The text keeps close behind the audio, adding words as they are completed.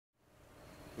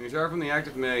Can you start from the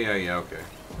active melee? Yeah, okay.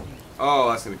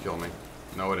 Oh, that's gonna kill me.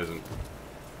 No, it isn't.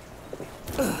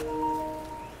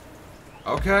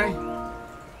 Okay.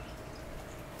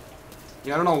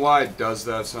 Yeah, I don't know why it does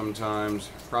that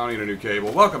sometimes. Probably need a new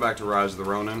cable. Welcome back to Rise of the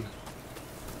Ronin.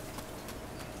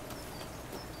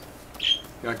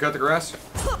 Can I cut the grass?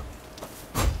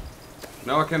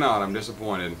 No, I cannot. I'm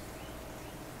disappointed.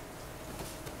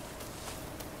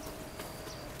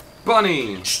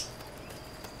 Bunny!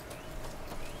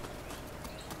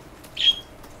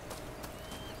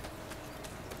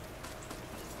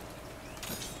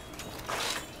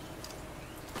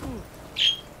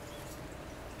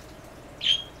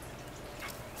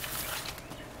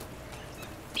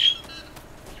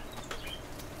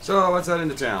 So, let's head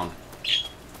into town.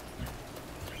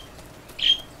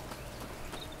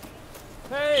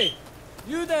 Hey!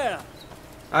 You there!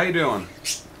 How you doing?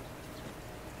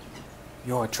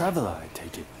 You're a traveler, I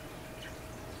take it.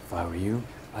 If I were you,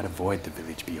 I'd avoid the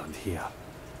village beyond here.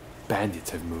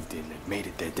 Bandits have moved in and made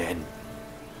it their den.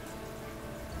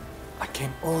 I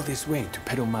came all this way to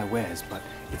peddle my wares, but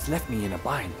it's left me in a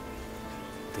bind.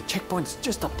 The checkpoint's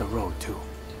just up the road, too.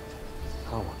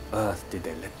 How on earth did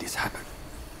they let this happen?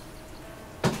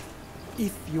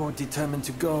 If you're determined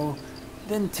to go,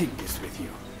 then take this with you.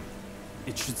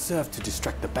 It should serve to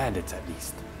distract the bandits at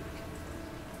least.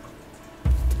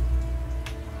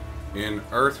 In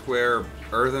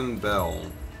Earthen Bell.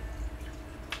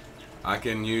 I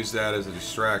can use that as a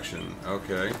distraction.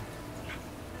 Okay.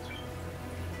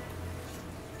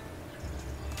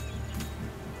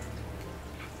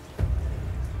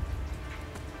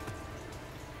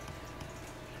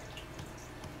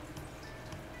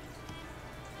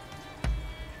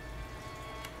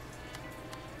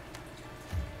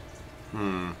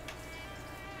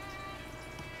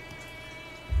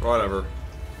 Whatever.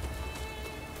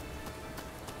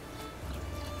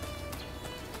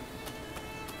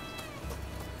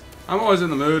 I'm always in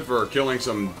the mood for killing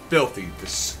some filthy,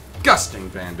 disgusting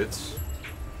bandits.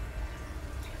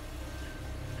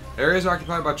 Areas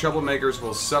occupied by troublemakers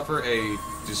will suffer a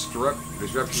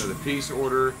disruption of the peace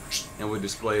order and would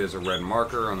display it as a red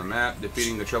marker on the map.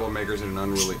 Defeating the troublemakers in an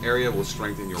unruly area will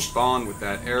strengthen your bond with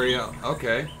that area.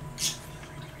 Okay.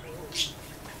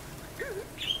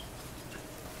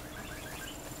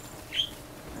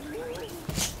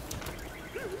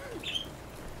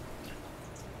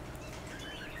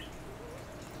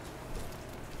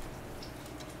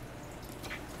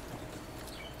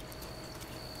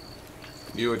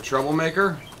 You a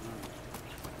troublemaker?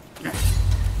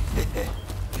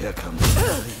 Here comes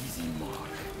the easy mark.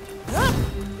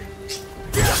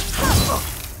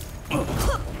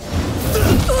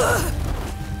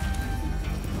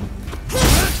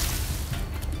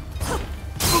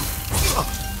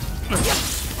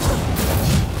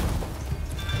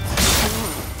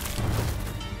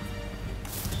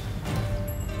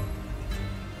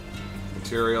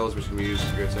 Materials which can be used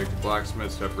to take the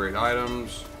blacksmiths to upgrade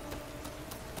items.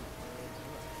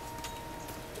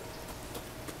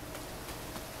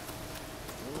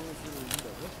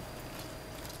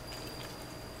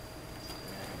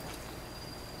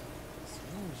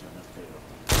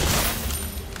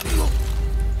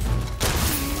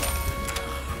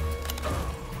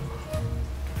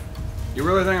 You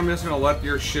really think I'm just gonna let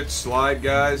your shit slide,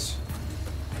 guys?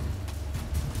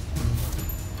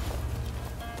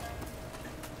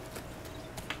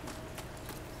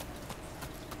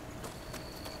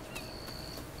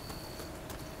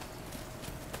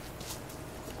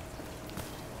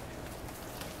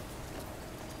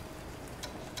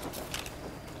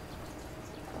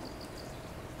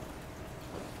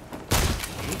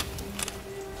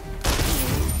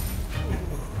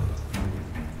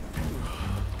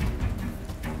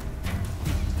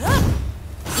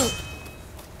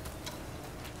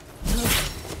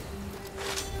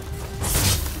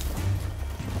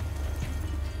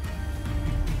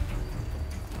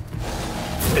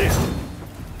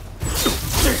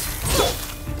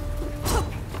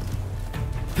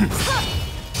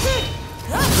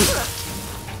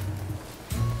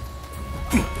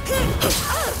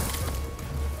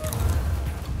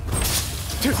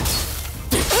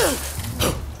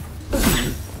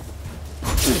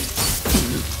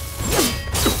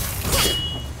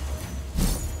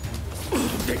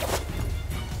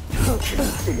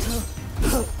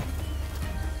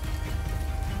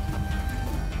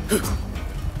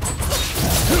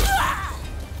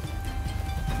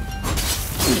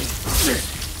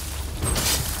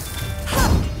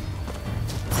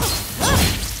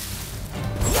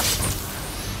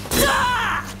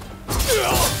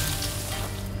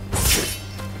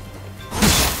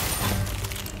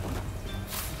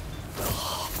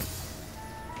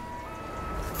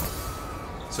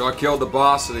 So I killed the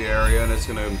boss of the area,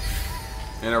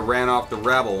 and I ran off the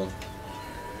rebel.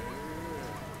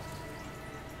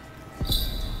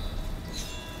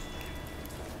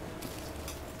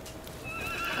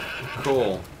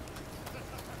 Cool.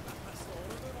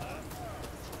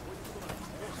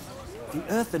 The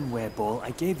earthenware ball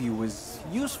I gave you was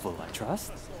useful, I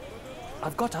trust.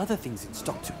 I've got other things in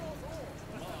stock too.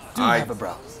 Do have a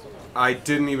browse. I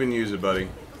didn't even use it, buddy.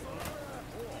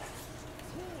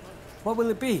 What will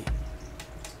it be?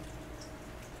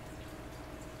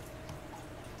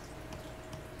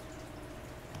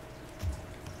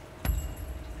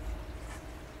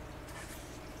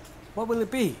 What will it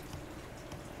be?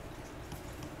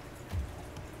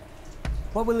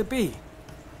 What will it be?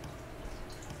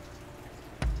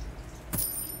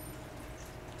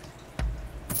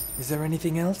 Is there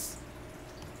anything else?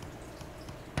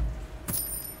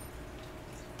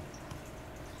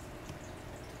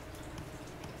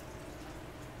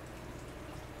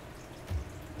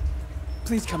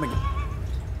 Please come again.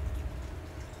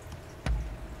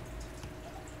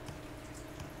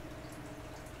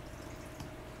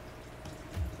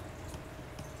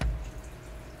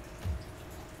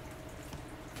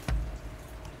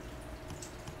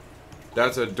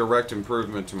 That's a direct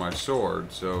improvement to my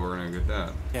sword, so we're gonna get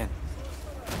that. Again.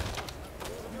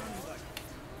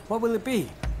 What will it be?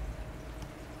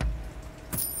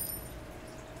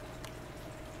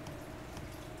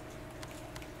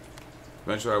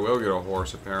 Eventually I will get a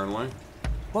horse, apparently.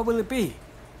 What will it be?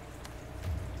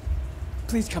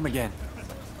 Please come again.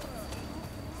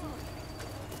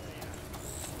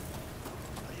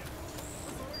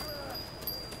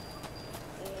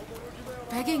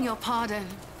 Begging your pardon,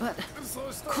 but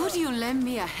could you lend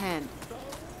me a hand?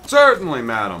 Certainly,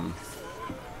 madam.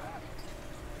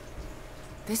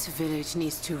 This village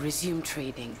needs to resume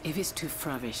trading if it's to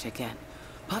flourish again.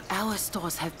 But our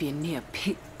stores have been near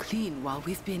pig clean while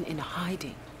we've been in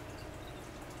hiding.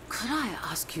 Could I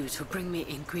ask you to bring me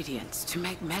ingredients to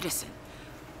make medicine?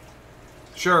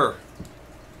 Sure.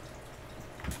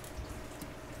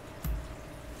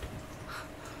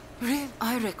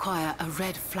 I require a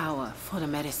red flower for the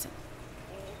medicine.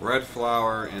 Red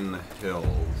flower in the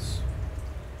hills.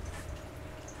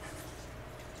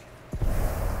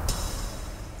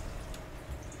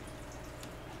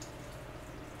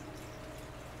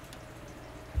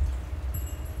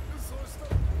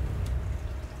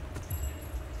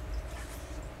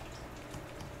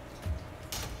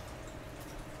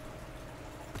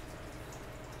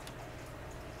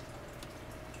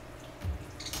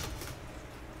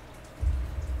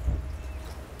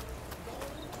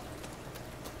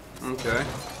 Okay.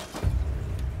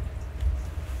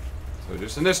 So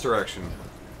just in this direction.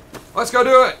 Let's go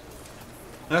do it!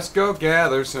 Let's go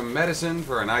gather some medicine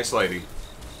for a nice lady.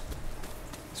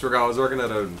 So I was working at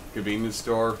a convenience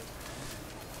store.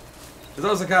 It's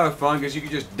also kind of fun because you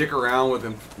could just dick around with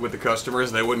them, with the customers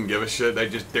and they wouldn't give a shit. They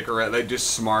just dick around. They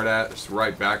just smart ass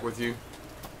right back with you.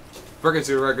 Freaking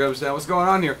super goes down. What's going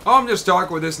on here? Oh, I'm just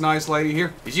talking with this nice lady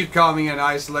here. Did you call me a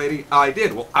nice lady? I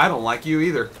did. Well, I don't like you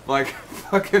either. Like,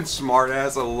 fucking smart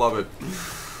ass. I love it.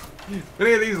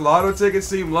 Any of these lotto tickets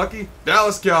seem lucky?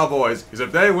 Dallas Cowboys. Because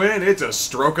if they win, it's a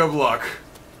stroke of luck.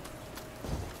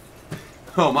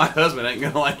 Oh, my husband ain't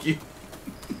gonna like you.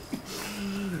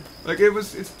 Like,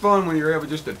 it's fun when you're able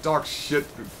just to talk shit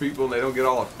to people and they don't get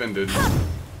all offended.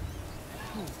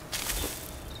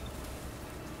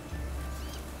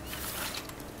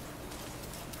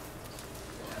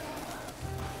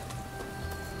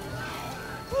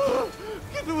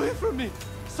 Get away from me!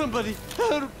 Somebody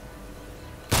help!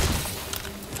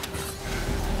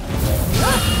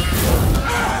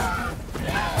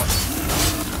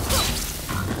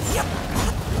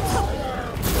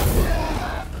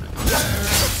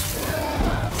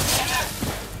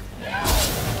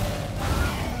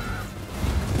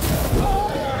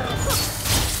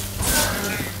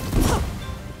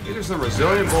 These are some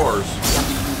resilient boars.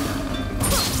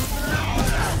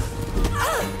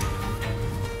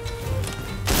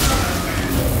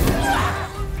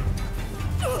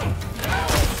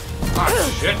 Ah,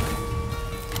 shit.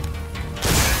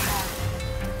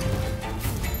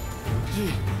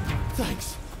 Gee,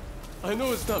 thanks. I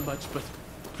know it's not much, but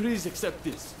please accept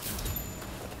this.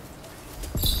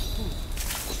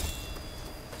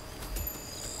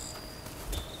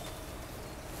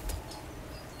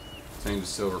 Change the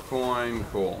silver coin.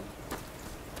 Cool.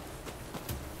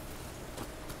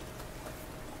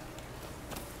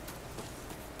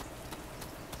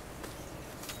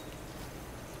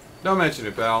 Don't mention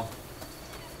it, pal.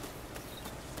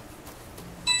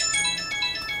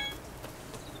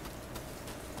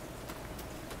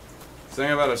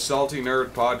 Thing about a salty nerd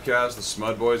podcast, the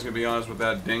Smud Boy's gonna be honest with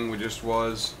that ding we just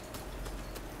was.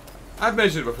 I've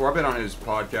mentioned it before, I've been on his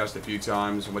podcast a few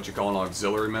times, what you call an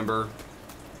auxiliary member.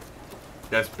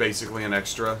 That's basically an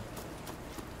extra.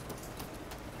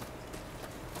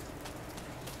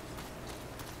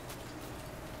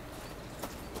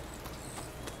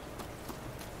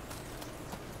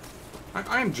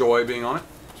 I enjoy being on it.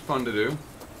 It's fun to do.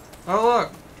 Oh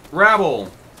look!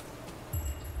 Rabble!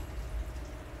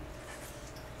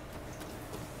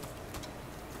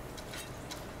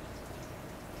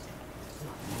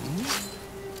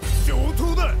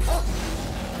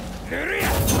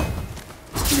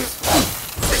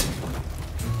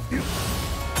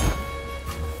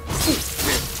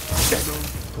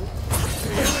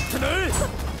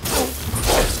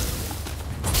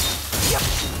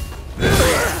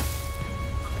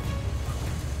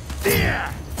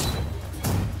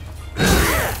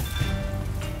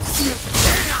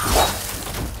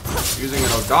 Using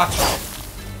an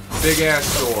Odachi. Big ass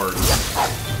sword.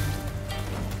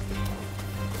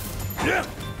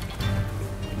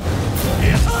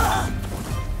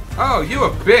 Oh, you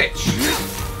a bitch!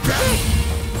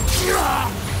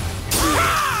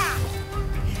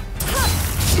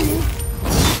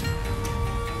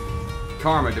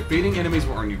 Karma. Defeating enemies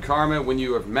will earn you karma. When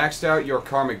you have maxed out your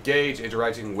karma gauge,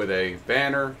 interacting with a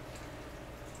banner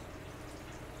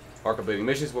or completing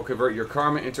missions will convert your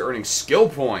karma into earning skill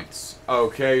points.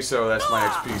 Okay, so that's my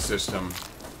XP system.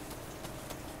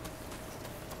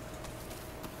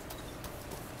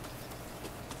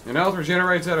 And health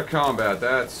regenerates out of combat.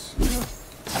 That's...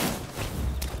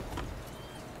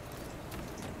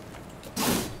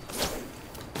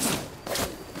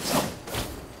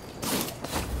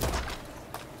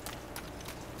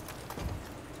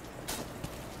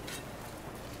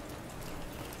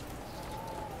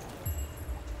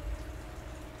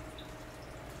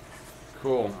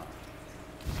 cool.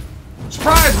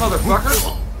 Surprise,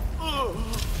 motherfucker!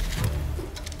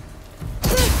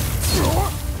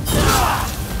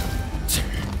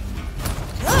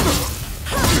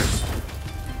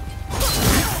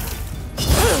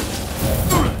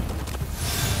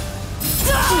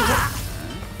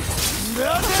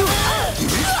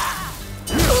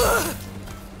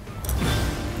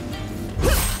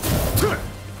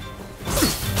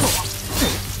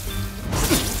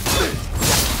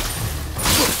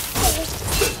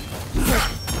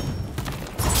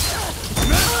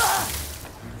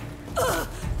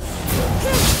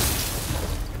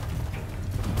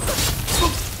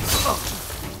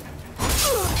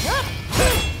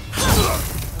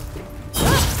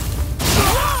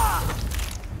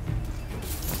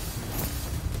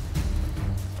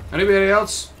 Anybody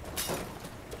else?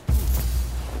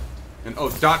 An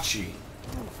Odachi.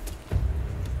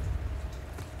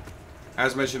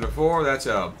 As mentioned before, that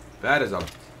is a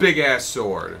big ass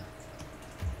sword.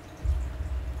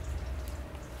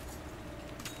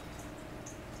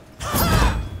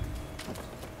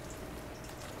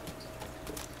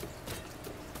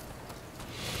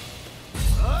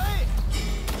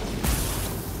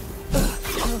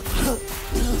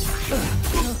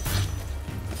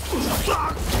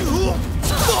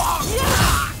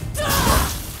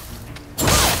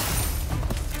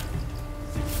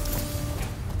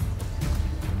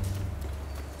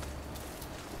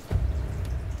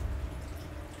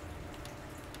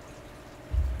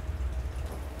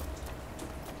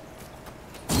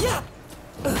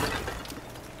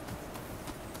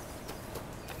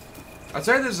 I'd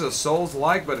say this is a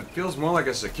Souls-like, but it feels more like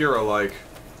a Sekiro-like.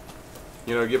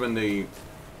 You know, given the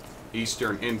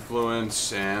Eastern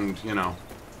influence and, you know,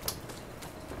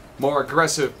 more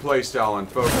aggressive playstyle and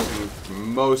focusing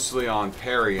mostly on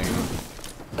parrying.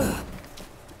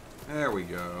 There we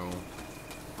go.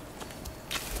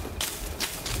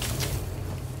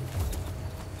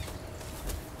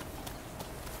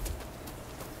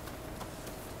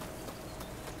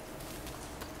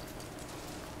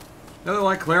 Nothing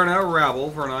like clearing out rabble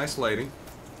for a nice lady.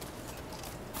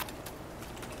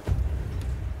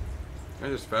 Can I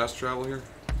just fast travel here?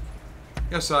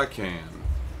 Yes, I can.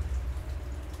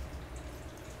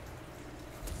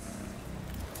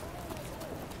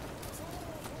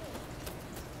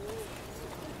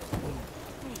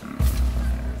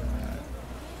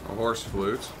 A horse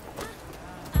flute.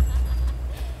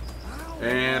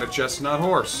 And a chestnut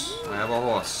horse. I have a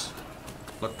horse.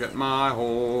 Look at my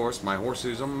horse. My horse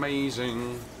is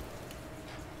amazing.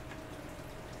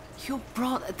 You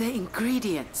brought the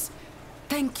ingredients.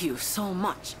 Thank you so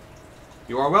much.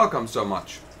 You are welcome so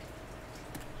much.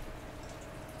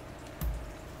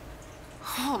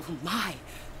 Oh my.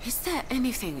 Is there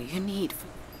anything you need?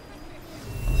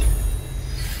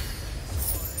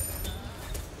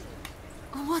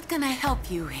 What can I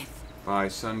help you with? Buy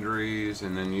sundries,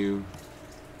 and then you...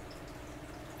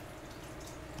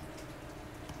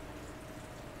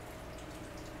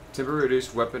 Temporary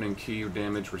reduced weapon and key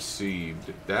damage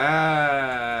received. That's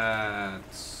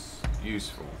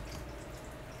useful.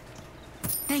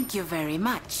 Thank you very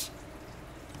much.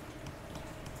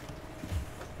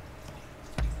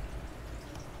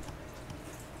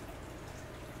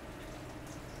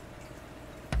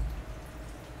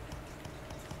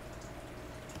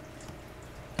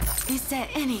 Is there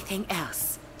anything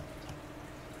else?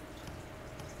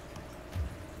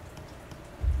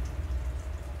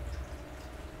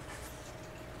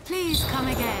 Please come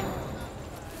again.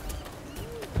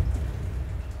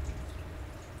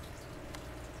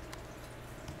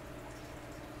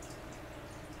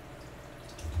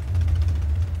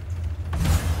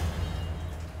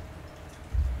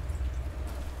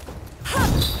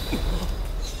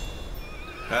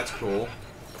 That's cool.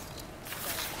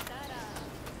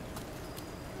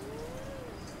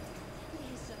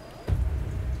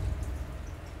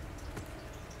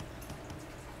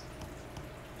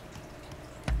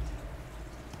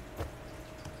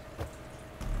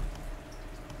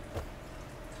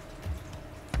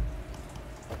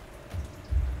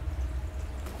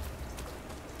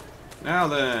 Now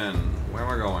then, where am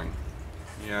I going?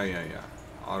 Yeah.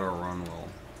 Auto run will.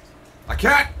 A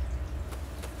cat!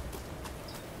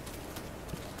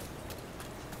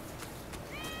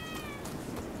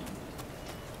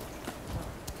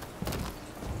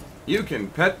 You can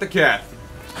pet the cat.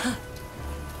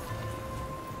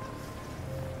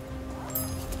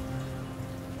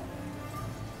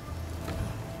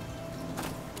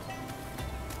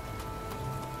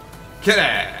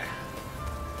 Kitty!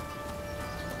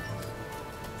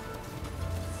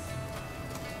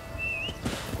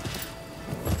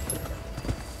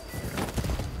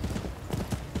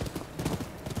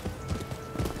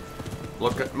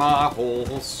 Look at my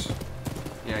holes.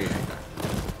 Yeah.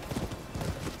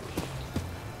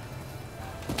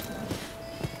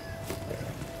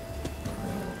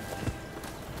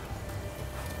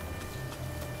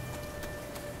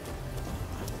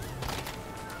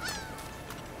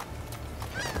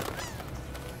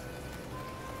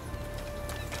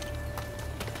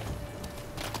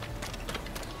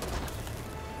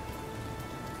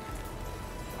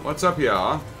 What's up,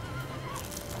 y'all?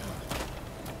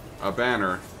 A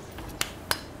banner.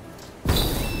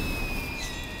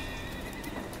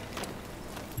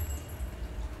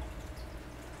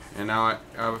 And now I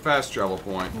have a fast travel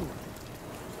point.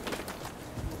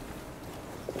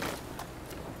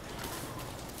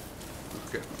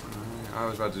 Okay. I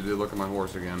was about to look at my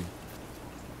horse again.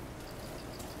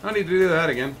 I need to do that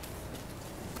again.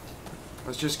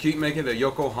 Let's just keep making the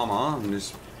Yokohama and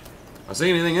just... If I see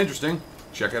anything interesting,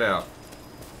 check it out.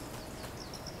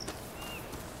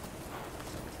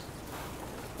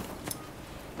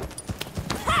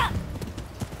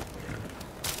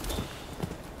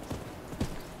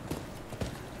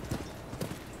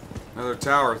 Another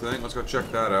tower thing. Let's go check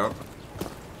that out.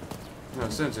 Now,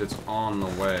 since it's on the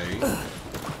way.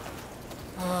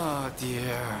 Oh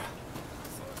dear.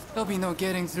 There'll be no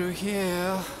getting through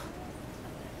here.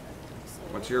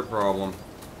 What's your problem?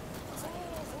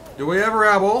 Do we have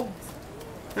rabble?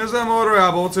 Is that more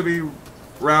rabble to be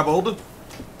rabbled?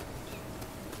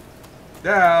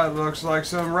 That looks like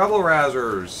some rebel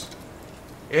razzers.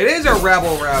 It is a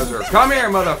rebel razzer. Come here,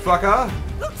 motherfucker.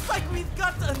 Looks like we've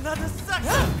got another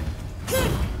sucker.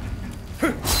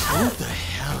 Who the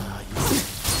hell are you?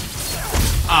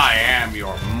 I am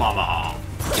your mama.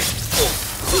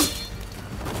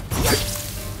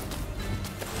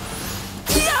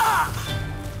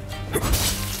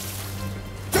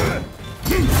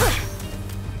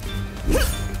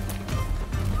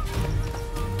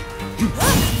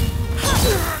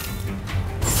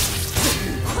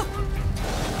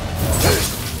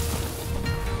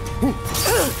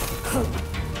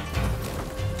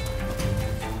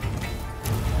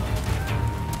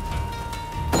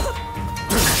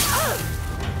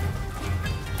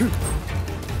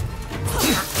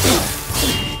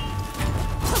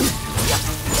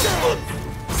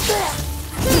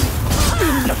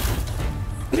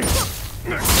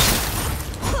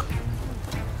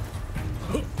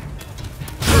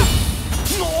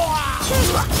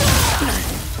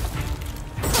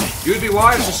 You'd be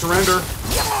wise to surrender.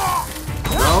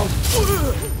 No?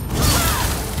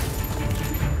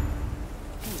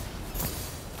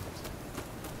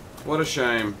 What a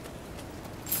shame.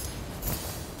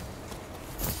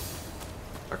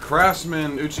 A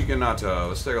craftsman Uchiganata.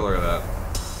 Let's take a look at that.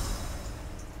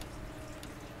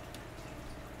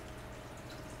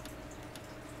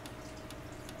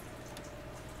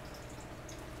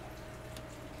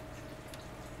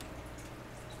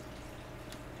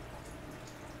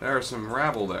 There's some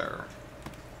rabble there.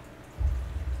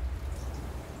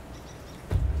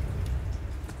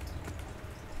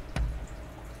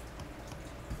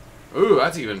 Ooh,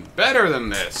 that's even better than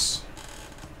this.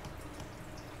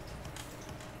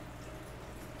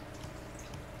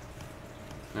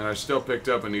 And I still picked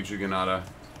up a Nutriganata.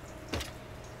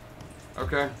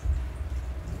 Okay.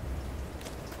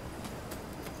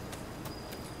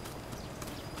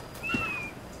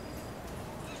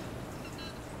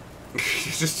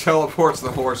 He just teleports the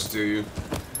horse to you.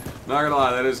 Not gonna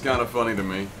lie, that is kind of funny to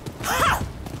me.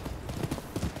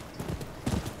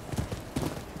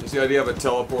 Just the idea of a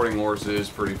teleporting horse is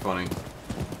pretty funny.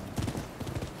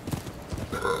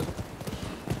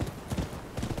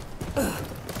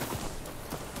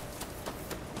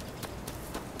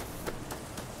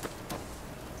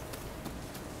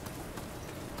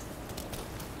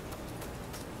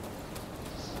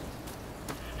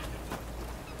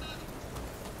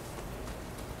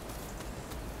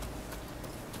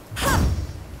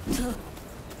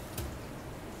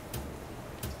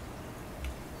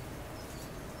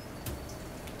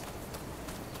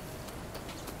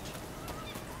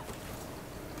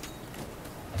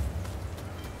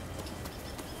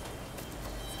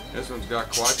 This one's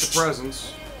got quite the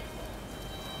presence.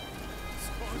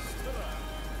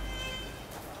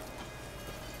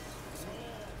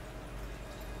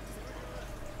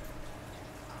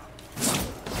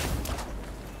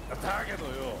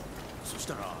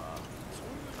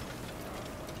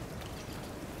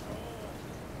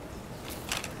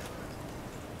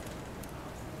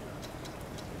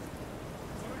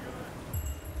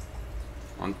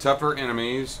 On tougher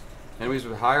enemies, enemies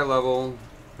with higher level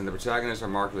than the protagonists are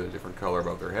marked with a different color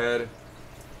above their head.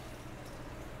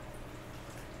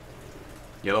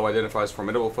 Yellow identifies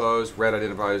formidable foes. Red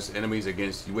identifies enemies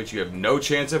against which you have no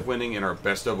chance of winning and are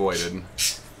best avoided.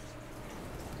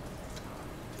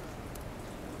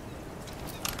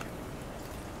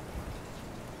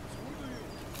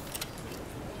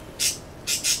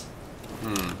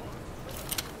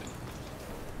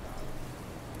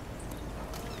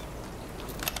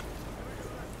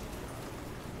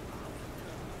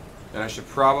 And I should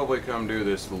probably come do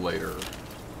this later.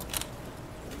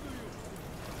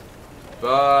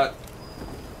 But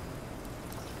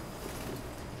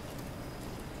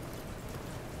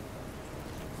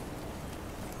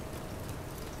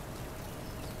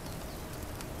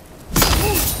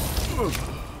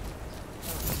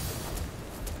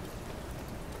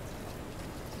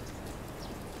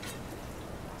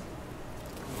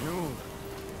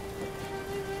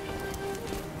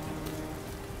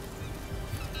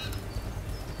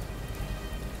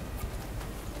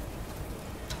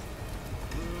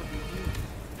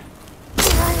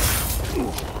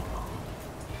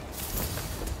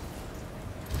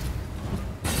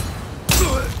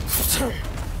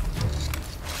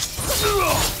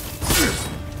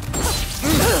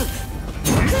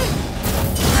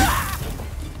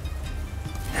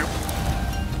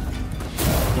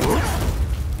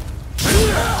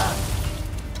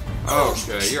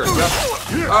okay, you're a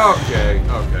tough. Okay,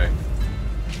 okay.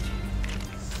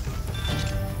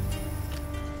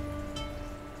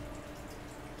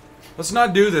 Let's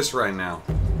not do this right now.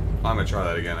 I'm gonna try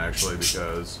that again, actually,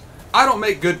 because I don't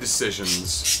make good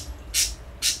decisions.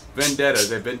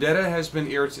 Vendettas. A vendetta has been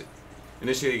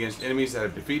initiated against enemies that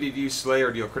have defeated you. Slay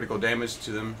or deal critical damage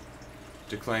to them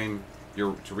to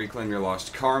reclaim your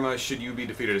lost karma. Should you be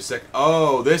defeated a sec?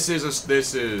 Oh, this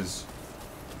is.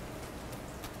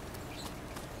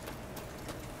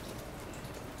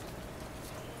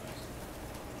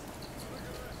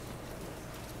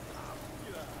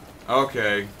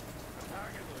 Okay.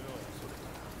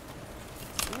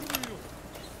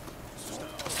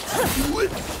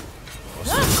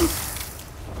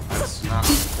 That's not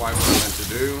quite what I meant to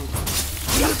do.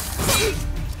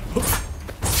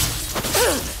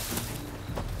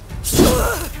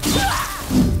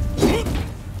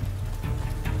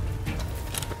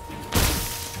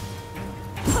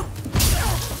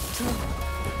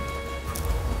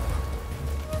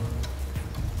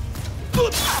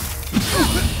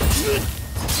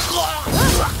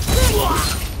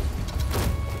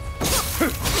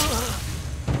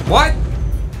 What?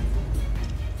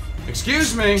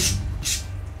 Excuse me.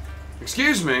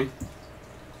 Excuse me.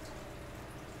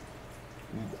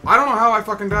 I don't know how I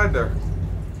fucking died there.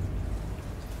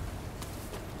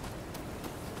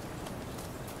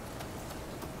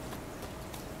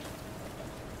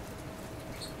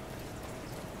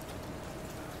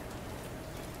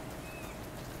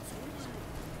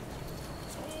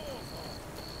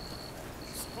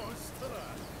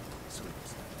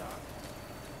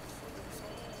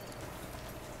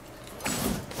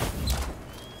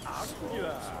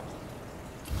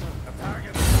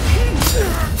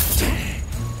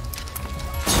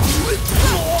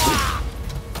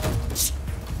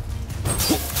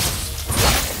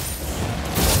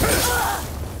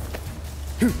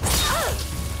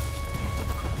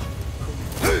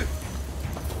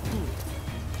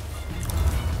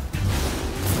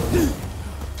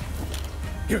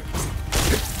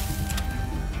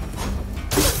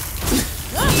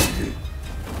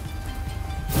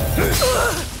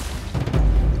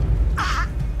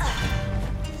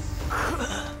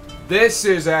 This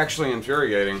is actually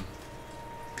infuriating.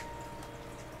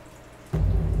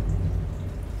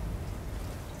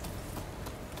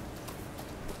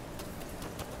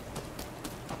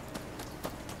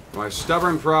 My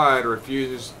stubborn pride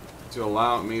refuses to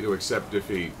allow me to accept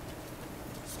defeat.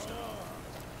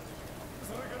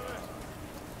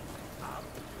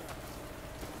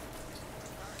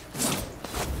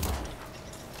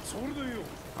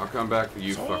 I'll come back for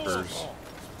you fuckers.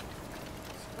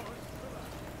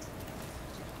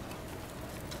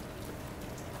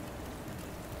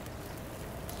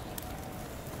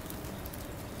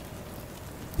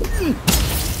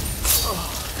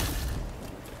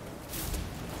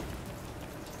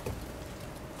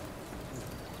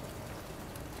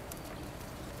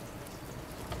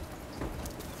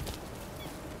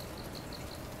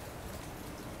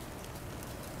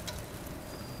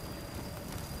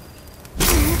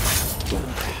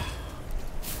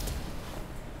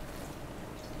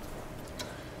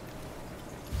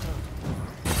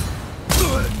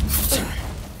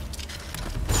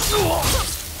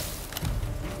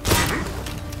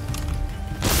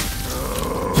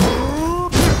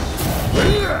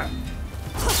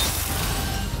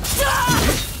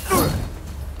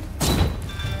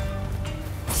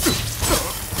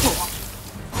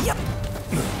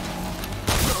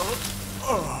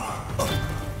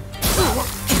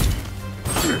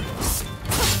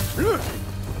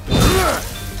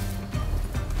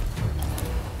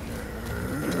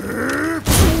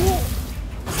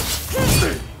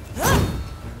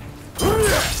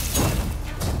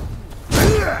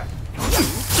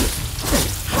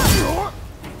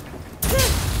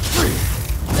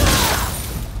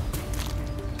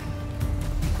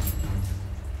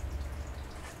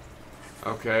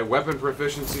 Okay, weapon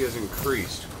proficiency has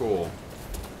increased. Cool.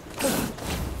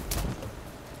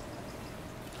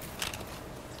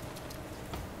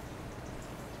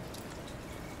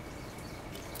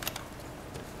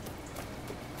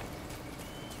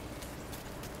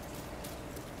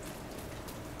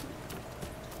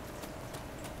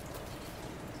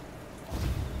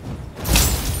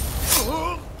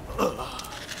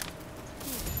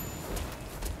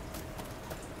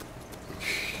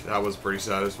 That was pretty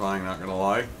satisfying, not gonna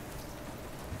lie.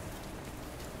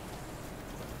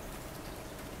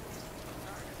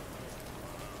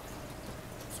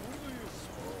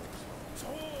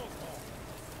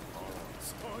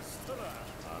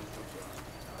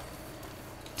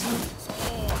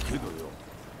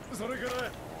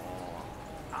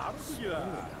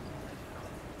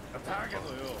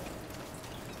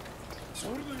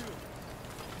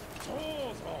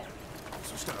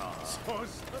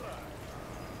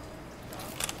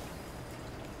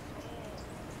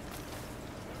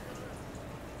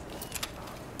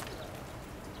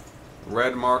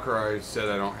 Red marker I said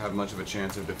I don't have much of a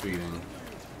chance of defeating.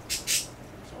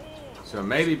 So it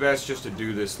may be best just to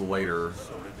do this later.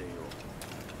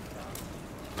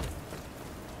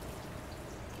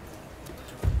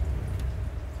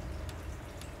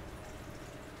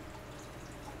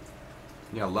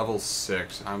 Yeah, level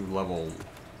 6. I'm level...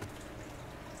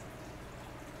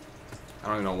 I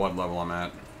don't even know what level I'm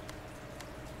at.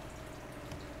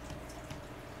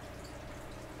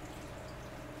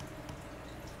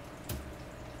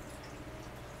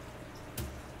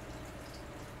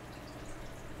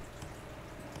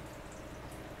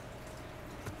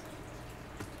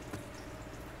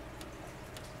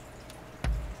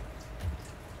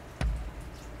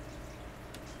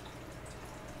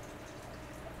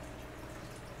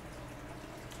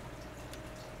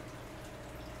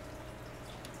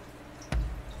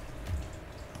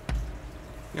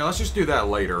 Yeah, let's just do that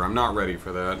later. I'm not ready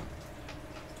for that.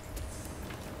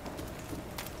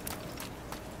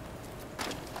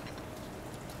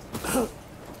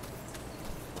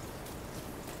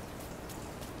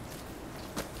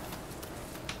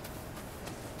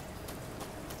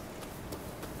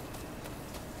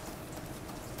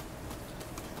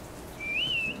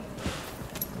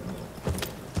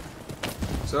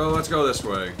 So let's go this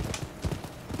way.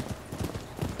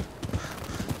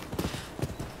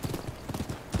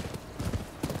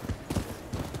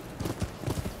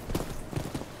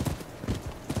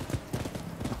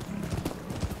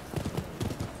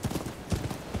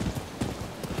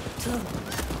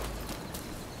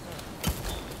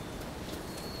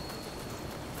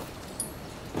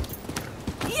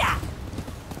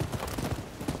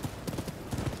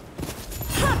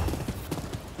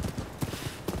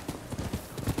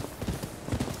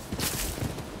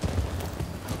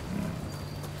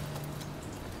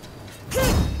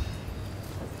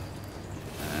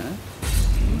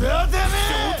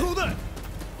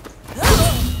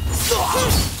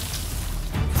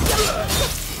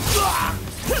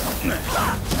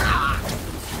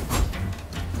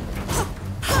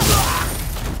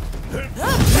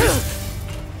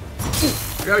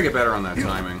 Gotta get better on that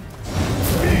timing.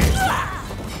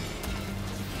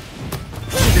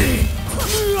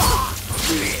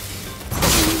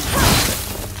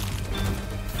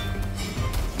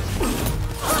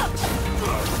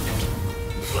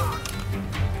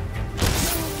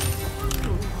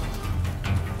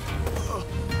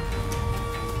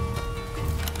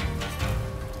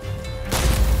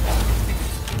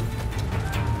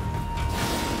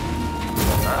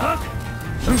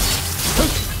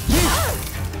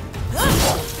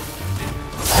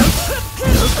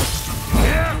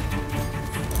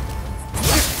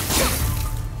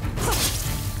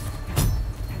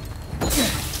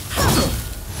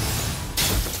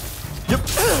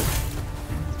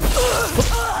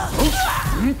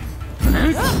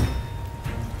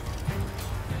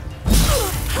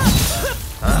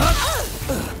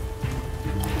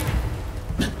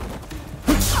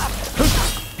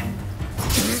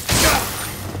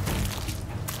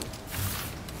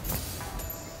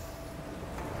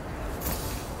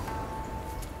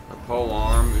 Pole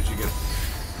arm, did you get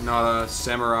Nada,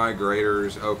 samurai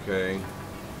graders, okay.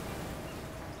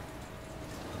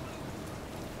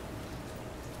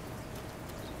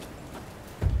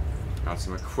 Got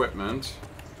some equipment.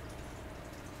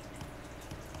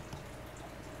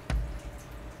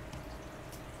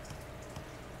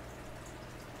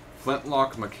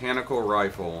 Flintlock mechanical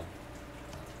rifle.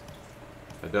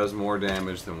 That does more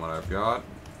damage than what I've got.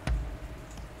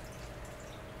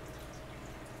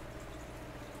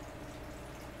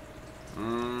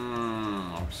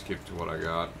 I'll skip to what I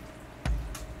got.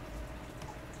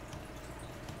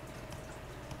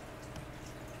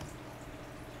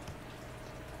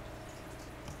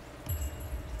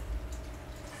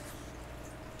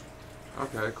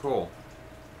 Okay, cool.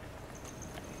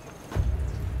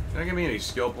 Can I give me any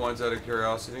skill points out of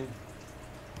curiosity?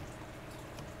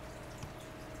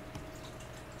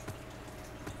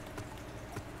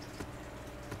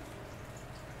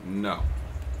 No.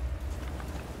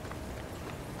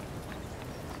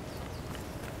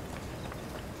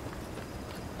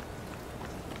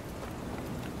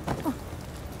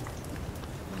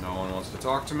 No one wants to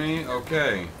talk to me?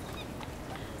 Okay.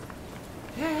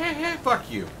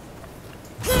 Fuck you.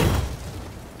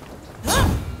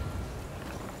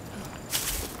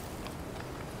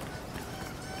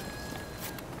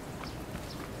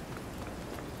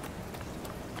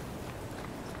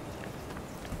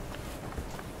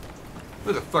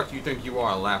 Who the fuck do you think you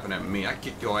are laughing at me? I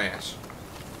kick your ass.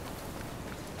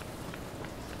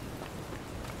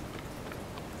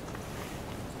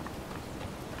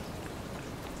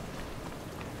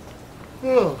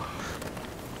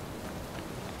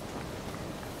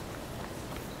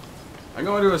 I'm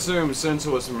going to assume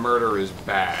senseless murder is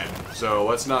bad, so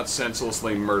let's not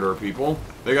senselessly murder people,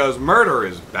 because murder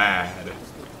is bad.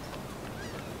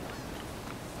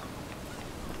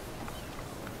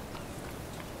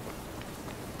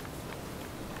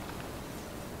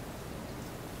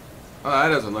 Oh, that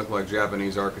doesn't look like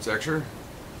Japanese architecture.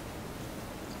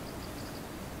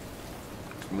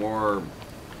 It's more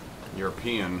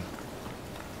European.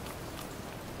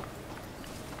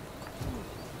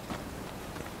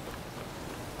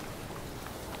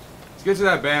 Let's get to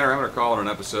that banner. I'm going to call it an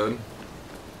episode.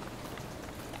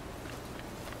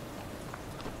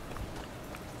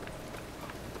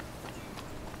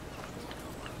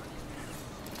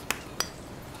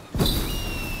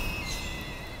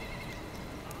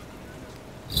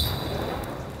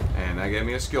 And that gave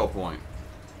me a skill point.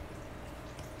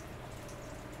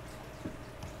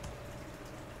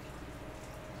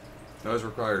 Those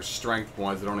require strength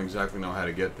points. I don't exactly know how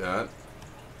to get that.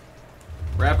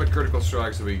 Rapid critical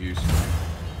strikes will be useful.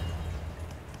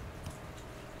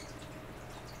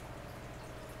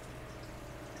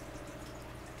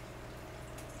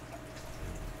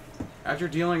 After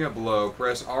dealing a blow,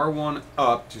 press R1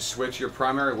 up to switch your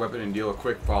primary weapon and deal a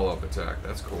quick follow-up attack.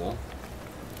 That's cool.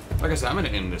 Like I said, I'm going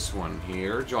to end this one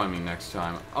here. Join me next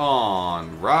time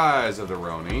on Rise of the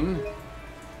Ronin,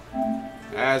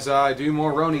 as I do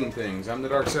more Ronin things. I'm the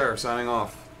TheDarkSeraph signing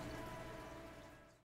off.